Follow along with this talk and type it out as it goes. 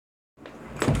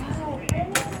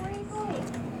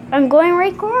I'm going to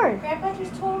record. Grandpa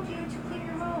just told you to clean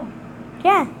your room.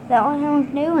 Yeah, that's what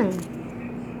I'm doing.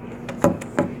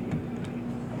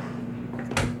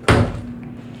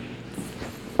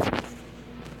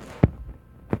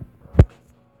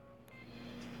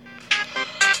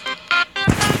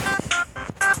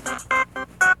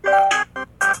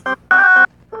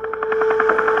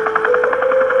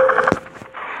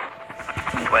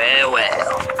 Well,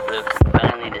 look,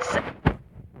 finally decided.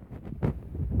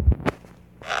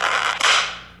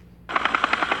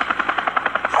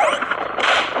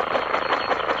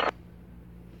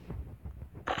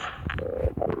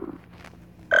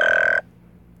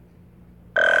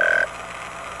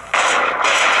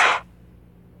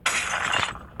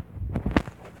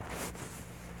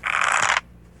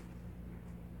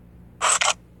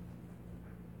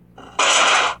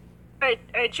 Hey,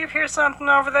 did you hear something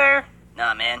over there?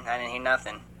 Nah, man, I didn't hear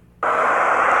nothing.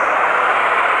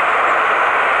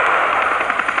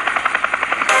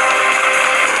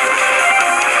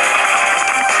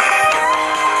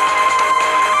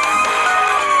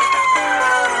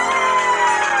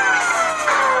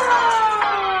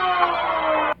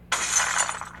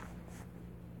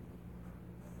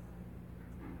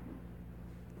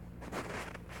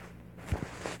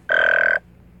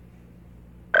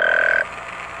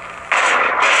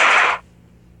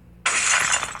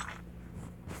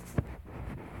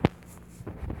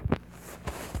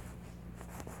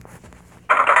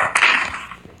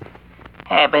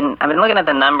 Hey, I've been looking at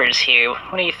the numbers here.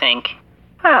 What do you think?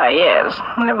 Ah, yes.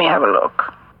 Let me have a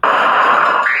look.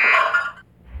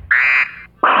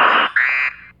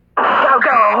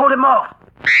 Go, hold him off.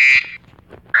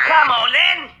 Come on,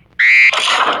 then!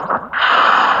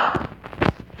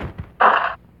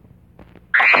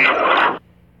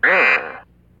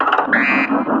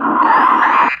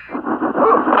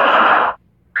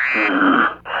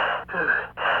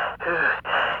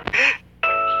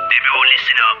 Everyone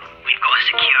listen up. We've got a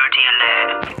security alert.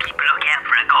 Keep a lookout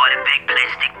for a guy in a big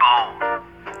plastic ball.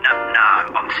 No,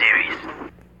 I'm serious.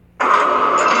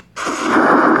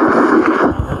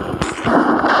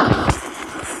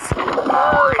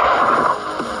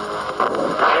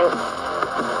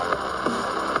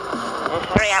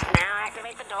 Hurry up now,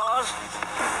 activate the doors.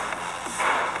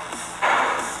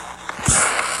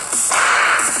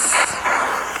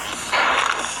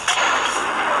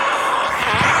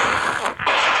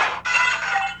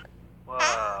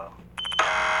 Whoa.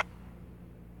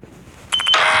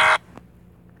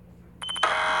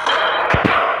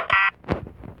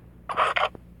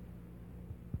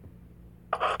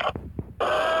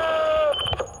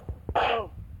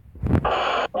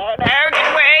 No, get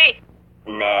away!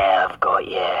 Now I've got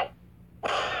you.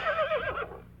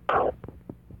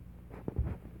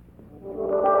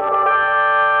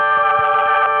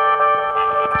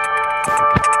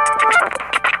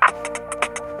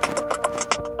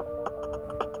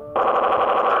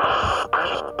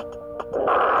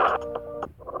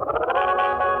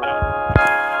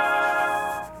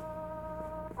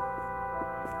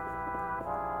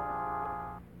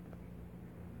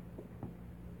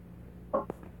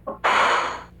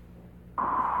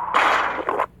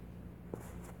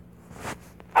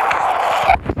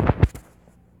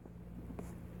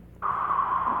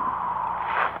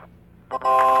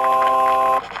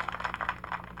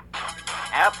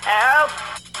 Help!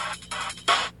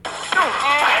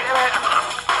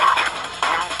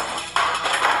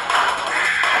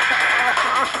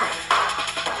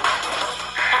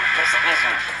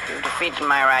 Listen. You defeated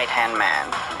my right-hand man,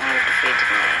 and you defeated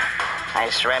me. I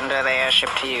surrender the airship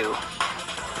to you.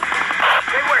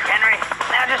 Good work, Henry.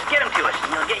 Now just get him to us,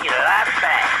 and we'll get you life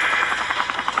back.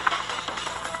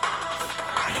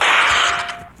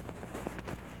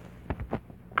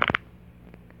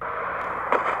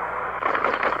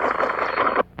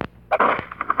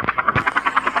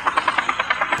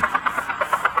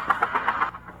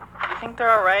 You think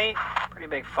they're alright? Pretty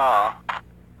big fall.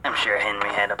 I'm sure Henry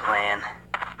had a plan.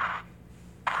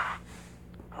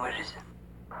 What is it?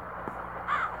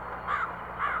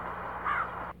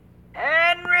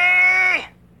 Henry!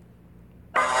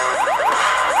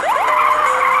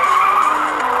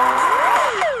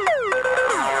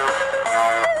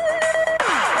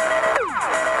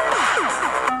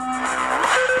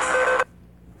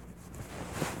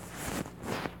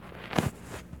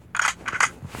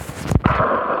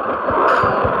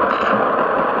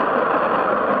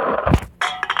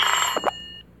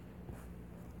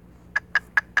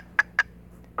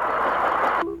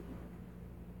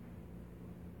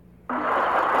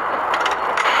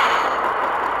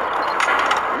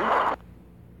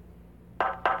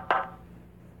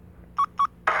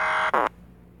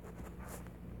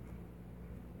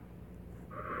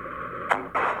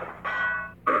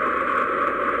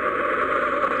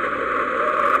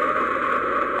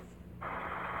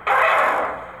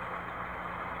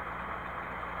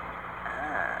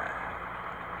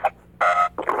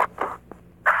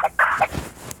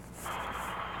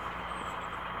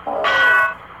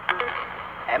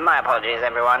 apologies,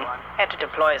 everyone. Had to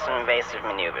deploy some invasive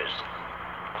maneuvers.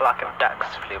 Flock of ducks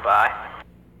flew by.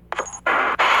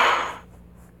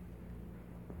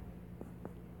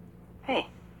 Hey,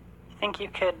 you think you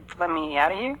could let me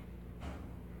out of here?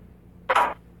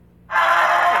 Oh,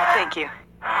 thank you.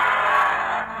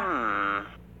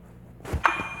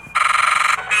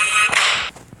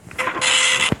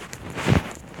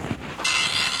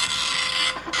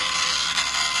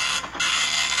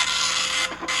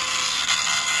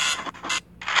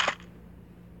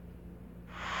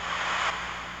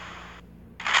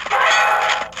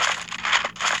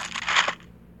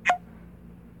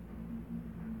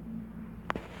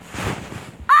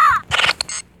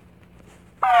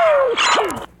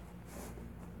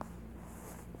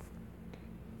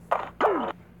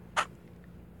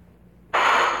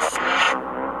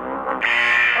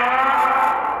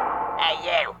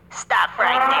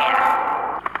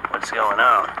 What's going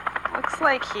on? Looks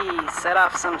like he set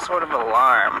off some sort of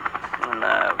alarm in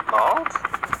the vault.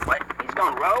 What? He's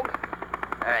going rogue?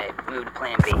 Alright, move to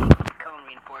plan B. Cone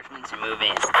reinforcements and move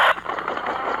in.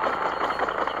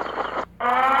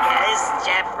 Yeah, this is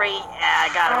Jeffrey. I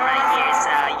got him right here,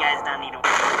 so you guys don't need to worry.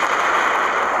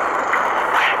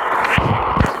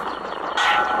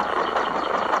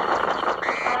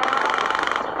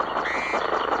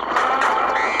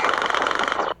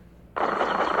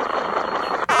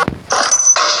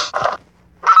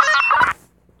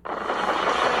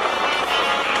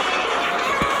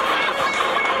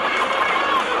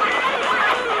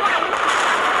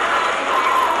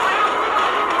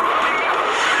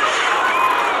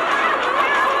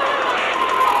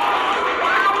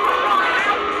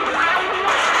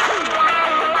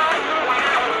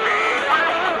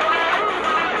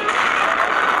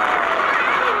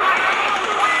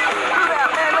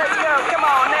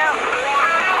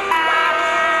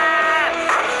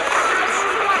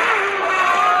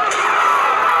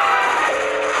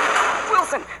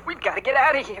 Get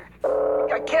out of here. We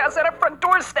got chaos at our front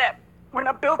doorstep. We're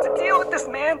not built to deal with this,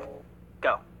 man.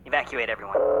 Go. Evacuate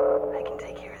everyone. I can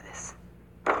take care of this.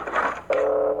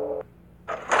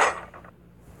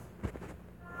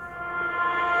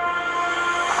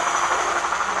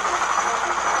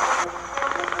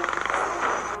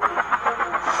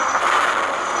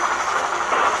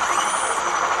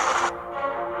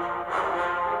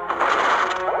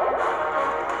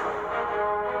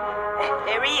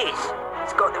 There he is.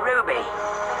 Let's go to Ruby.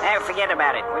 Hey, forget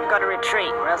about it. We've got to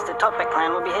retreat, or else the Toppat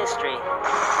clan will be history.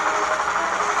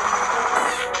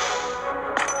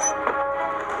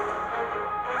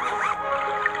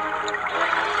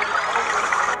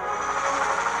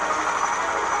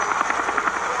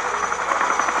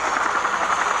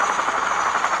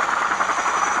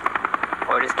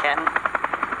 Orders, Captain?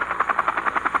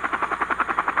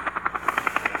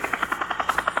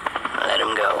 Let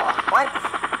him go. What?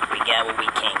 We got what we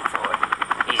came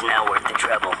for. He's not worth the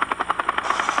trouble.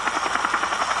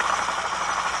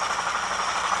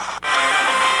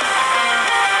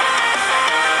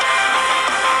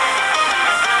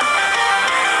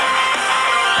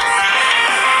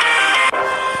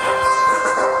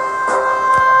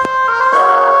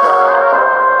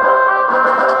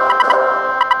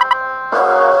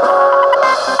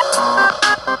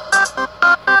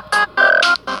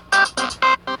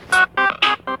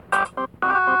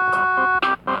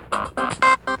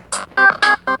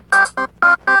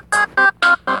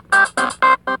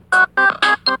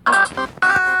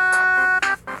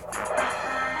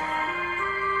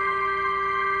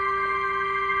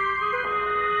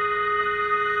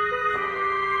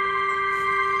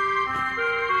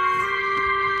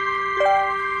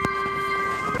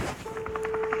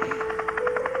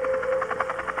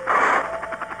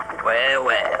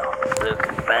 Well, Luke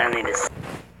finally decided.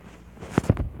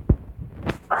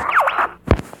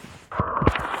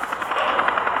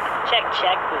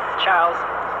 Check, this is Charles.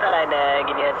 Thought I'd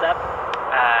give you a heads up.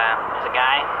 There's a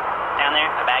guy down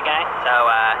there, a bad guy, so,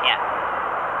 yeah.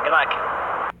 Good luck.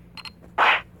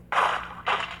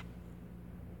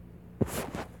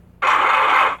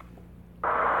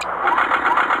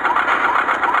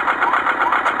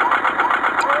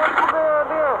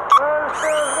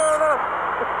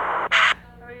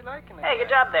 Hey, good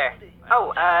job there.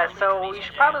 Oh, so we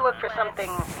should probably look for something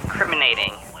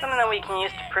incriminating. Something that we can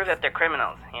use to prove that they're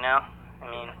criminals, you know? I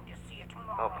mean,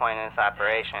 the whole point of this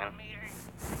operation.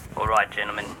 Alright,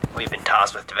 gentlemen. We've been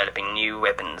tasked with developing new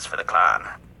weapons for the clan.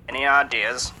 Any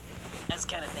ideas? I was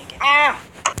kind of thinking.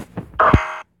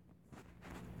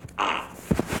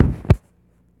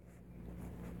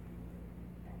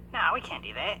 No, we can't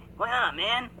do that. Why not,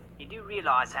 man? You do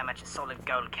realize how much a solid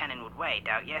gold cannon would weigh,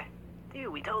 don't you? Dude,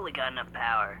 we totally got enough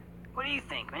power. What do you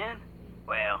think, man?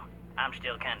 Well, I'm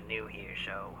still kind of new here,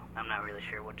 so I'm not really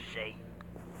sure what to say.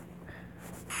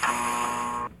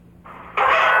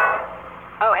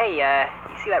 Oh, hey,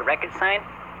 you see that record sign?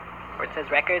 Where it says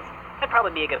records? That'd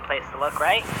probably be a good place to look,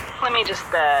 right? Let me just,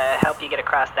 help you get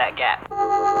across that gap.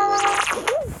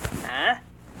 Huh?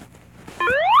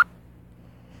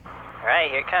 Alright,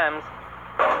 here it comes.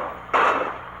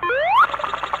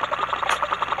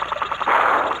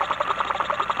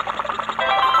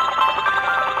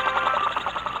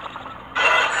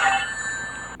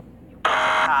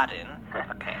 Pardon?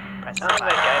 Okay, press the button.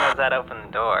 That guy knows how to open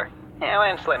the door. Yeah, why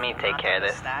don't you let me take care of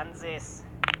this? Understands this.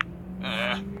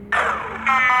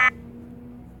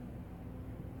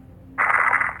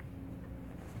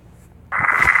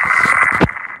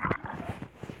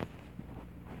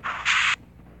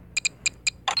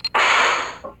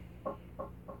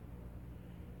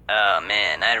 Oh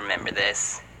man, I remember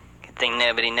this. Good thing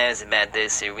nobody knows about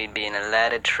this or we'd be in a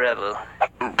lot of trouble.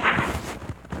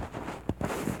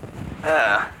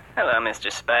 Oh, hello,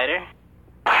 Mr. Spider.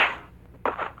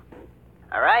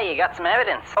 Alright, you got some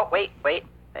evidence. Oh, wait.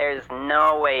 There's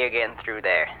no way you're getting through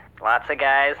there. Lots of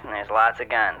guys and there's lots of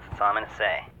guns. That's all I'm gonna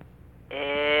say.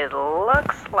 It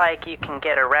looks like you can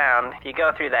get around if you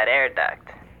go through that air duct.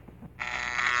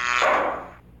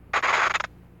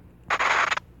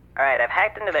 Alright, I've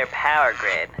hacked into their power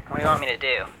grid. What do you want me to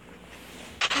do?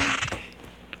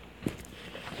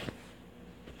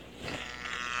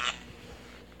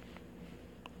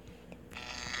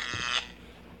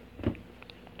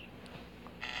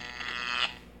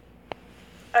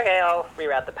 Okay, I'll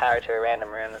reroute the power to a random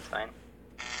room, that's fine.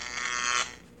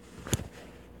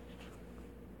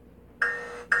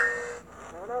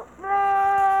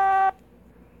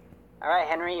 Alright,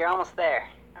 Henry, you're almost there.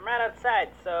 I'm right outside,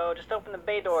 so just open the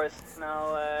bay doors and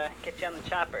I'll get you on the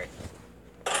chopper.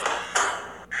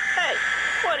 Hey,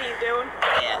 what are you doing?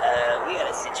 Yeah, we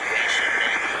got a situation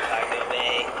down in the cargo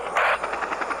bay.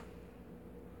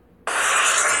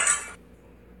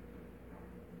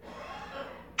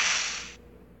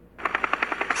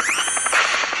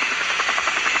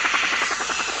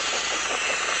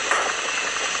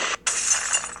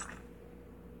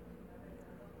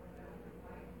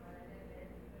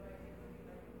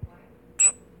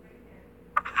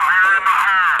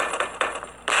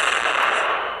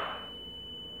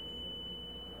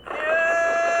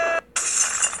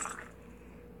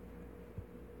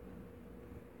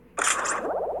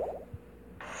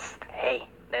 Hey,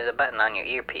 there's a button on your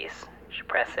earpiece. You should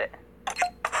press it.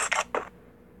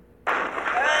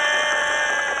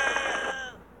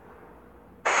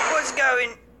 What's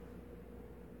going?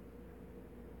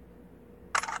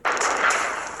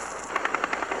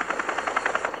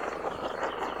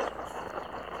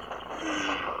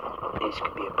 This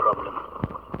could be a problem.